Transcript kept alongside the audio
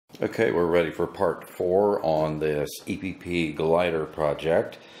Okay, we're ready for part 4 on this EPP glider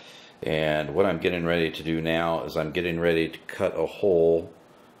project. And what I'm getting ready to do now is I'm getting ready to cut a hole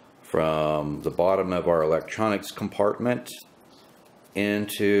from the bottom of our electronics compartment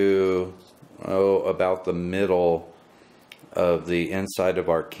into about the middle of the inside of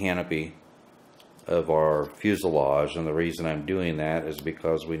our canopy of our fuselage. And the reason I'm doing that is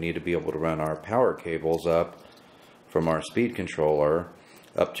because we need to be able to run our power cables up from our speed controller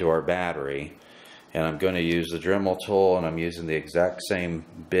up to our battery. And I'm going to use the Dremel tool, and I'm using the exact same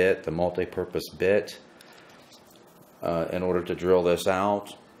bit, the multi-purpose bit, in order to drill this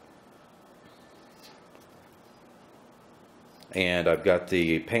out. And I've got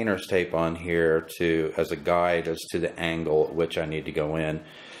the painter's tape on here as a guide as to the angle at which I need to go in.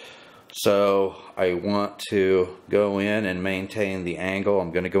 So I want to go in and maintain the angle.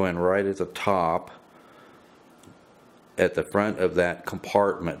 I'm going to go in right at the top, at the front of that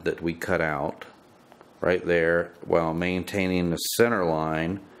compartment that we cut out, right there, while maintaining the center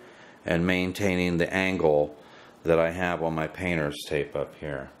line and maintaining the angle that I have on my painter's tape up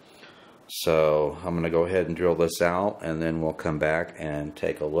here. So I'm going to go ahead and drill this out, and then we'll come back and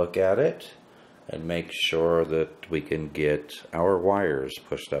take a look at it and make sure that we can get our wires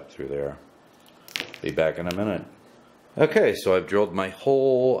pushed up through there. Be back in a minute. Okay, so I've drilled my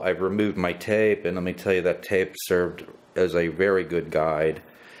hole, I've removed my tape, and let me tell you, that tape served as a very good guide.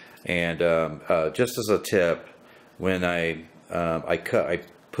 And just as a tip, when I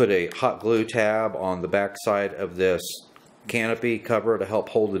put a hot glue tab on the back side of this canopy cover to help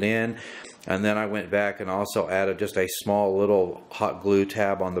hold it in, and then I went back and also added just a small little hot glue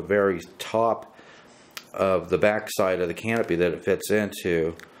tab on the very top of the back side of the canopy that it fits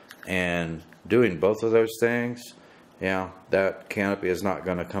into. And doing both of those things, yeah, that canopy is not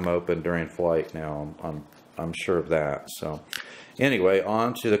going to come open during flight now. I'm sure of that. So anyway,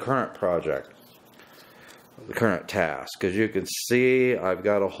 on to the current project, the current task. As you can see, I've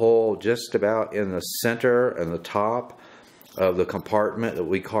got a hole just about in the center and the top of the compartment that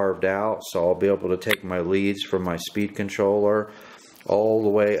we carved out. So I'll be able to take my leads from my speed controller all the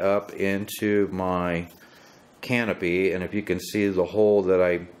way up into my canopy. And if you can see the hole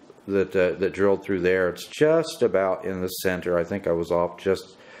that that drilled through there, it's just about in the center. I think I was off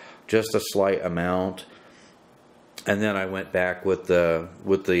just a slight amount. And then I went back with the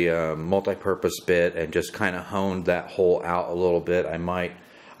multi-purpose bit and just kind of honed that hole out a little bit. I might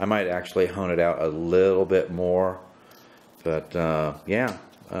actually hone it out a little bit more, but yeah,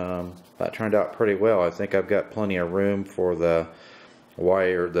 that turned out pretty well. I think I've got plenty of room for the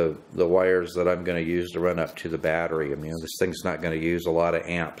wires that I'm going to use to run up to the battery. I mean, this thing's not going to use a lot of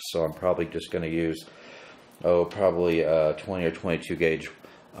amps, so I'm probably just going to use probably 20 or 22 gauge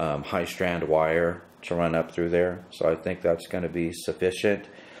high strand wire to run up through there. So I think that's going to be sufficient.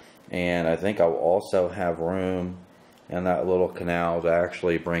 And I think I'll also have room in that little canal to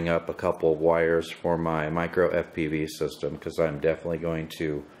actually bring up a couple of wires for my micro FPV system, because I'm definitely going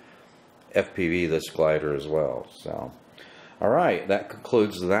to FPV this glider as well. So alright, that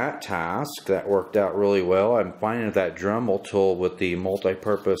concludes that task. That worked out really well. I'm finding that Dremel tool with the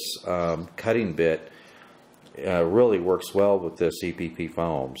multi-purpose cutting bit really works well with this EPP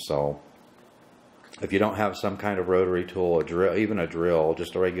foam. So if you don't have some kind of rotary tool, a drill, even a drill,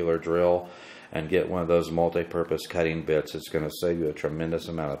 just a regular drill, and get one of those multi-purpose cutting bits, it's going to save you a tremendous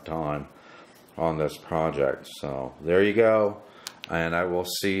amount of time on this project. So there you go, and I will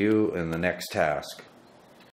see you in the next task.